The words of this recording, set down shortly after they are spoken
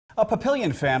A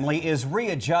Papillion family is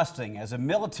readjusting as a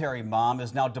military mom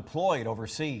is now deployed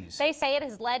overseas. They say it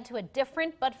has led to a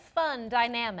different but fun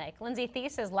dynamic. Lindsay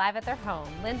Thies is live at their home.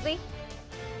 Lindsay?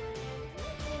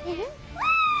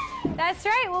 That's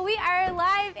right. Well, we are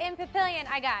live in Papillion.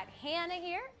 I got Hannah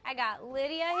here. I got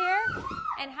Lydia here.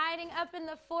 And hiding up in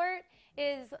the fort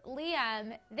is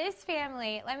Liam. This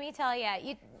family, let me tell you,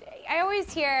 I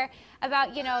always hear about,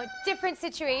 different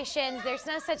situations. There's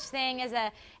no such thing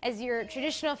as your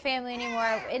traditional family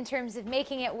anymore in terms of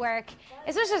making it work,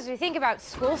 especially as we think about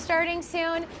school starting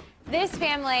soon. This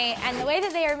family and the way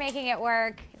that they are making it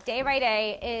work day by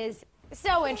day is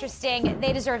so interesting.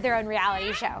 They deserve their own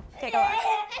reality show. Take a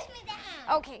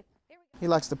look. Okay. He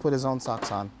likes to put his own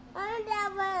socks on.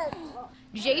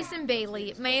 Jason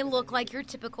Bailey may look like your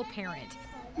typical parent.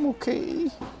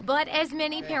 Okay. But as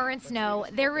many parents know,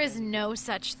 there is no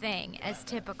such thing as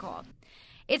typical.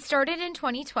 It started in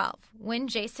 2012 when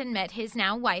Jason met his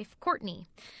now wife, Courtney.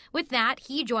 With that,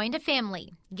 he joined a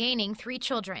family, gaining 3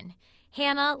 children,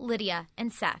 Hannah, Lydia,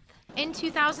 and Seth. In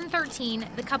 2013,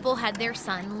 the couple had their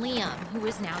son, Liam, who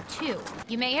is now 2.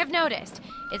 You may have noticed,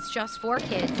 it's just 4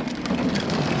 kids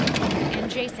and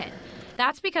Jason.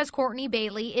 That's because Courtney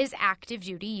Bailey is active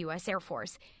duty U.S. Air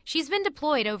Force. She's been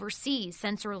deployed overseas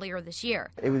since earlier this year.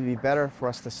 It would be better for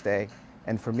us to stay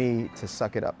and for me to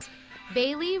suck it up.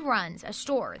 Bailey runs a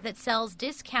store that sells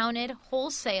discounted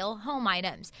wholesale home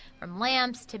items, from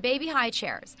lamps to baby high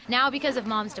chairs. Now, because of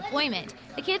Mom's deployment,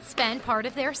 the kids spend part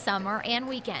of their summer and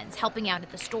weekends helping out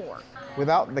at the store.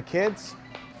 Without the kids,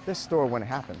 this store wouldn't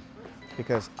happen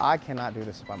because I cannot do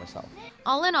this by myself.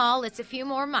 All in all, it's a few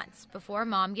more months before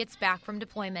Mom gets back from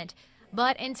deployment.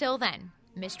 But until then,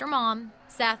 Mr. Mom,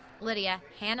 Seth, Lydia,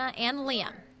 Hannah, and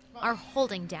Liam are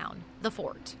holding down the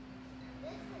fort.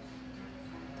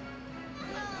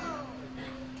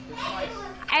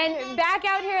 And back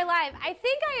out here live. I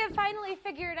think I have finally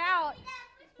figured out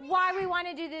why we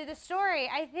wanted to do the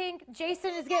story. I think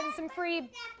Jason is getting some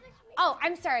free... Oh,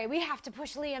 I'm sorry. We have to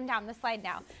push Liam down the slide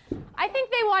now. I think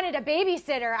they wanted a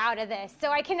babysitter out of this,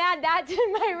 so I can add that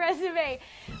to my resume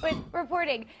with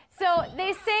reporting. So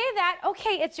they say that,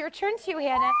 okay, it's your turn too,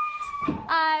 Hannah.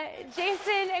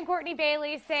 Jason and Courtney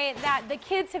Bailey say that the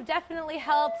kids have definitely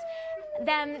helped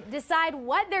them decide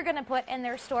what they're going to put in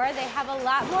their store. They have a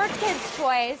lot more kids'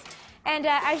 toys. And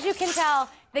as you can tell,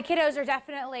 the kiddos are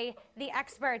definitely the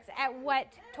experts at what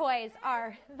toys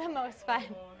are the most fun.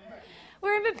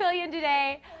 We're in Papillion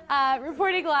today,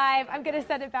 reporting live. I'm going to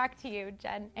send it back to you,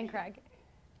 Jen and Craig.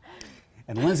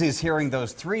 And Lindsay's hearing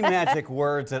those 3 magic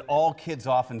words that all kids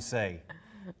often say.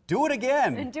 Do it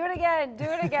again. Do it again. Do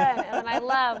it again. And I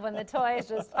love when the toys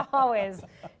just always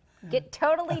get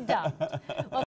totally dumped. Well,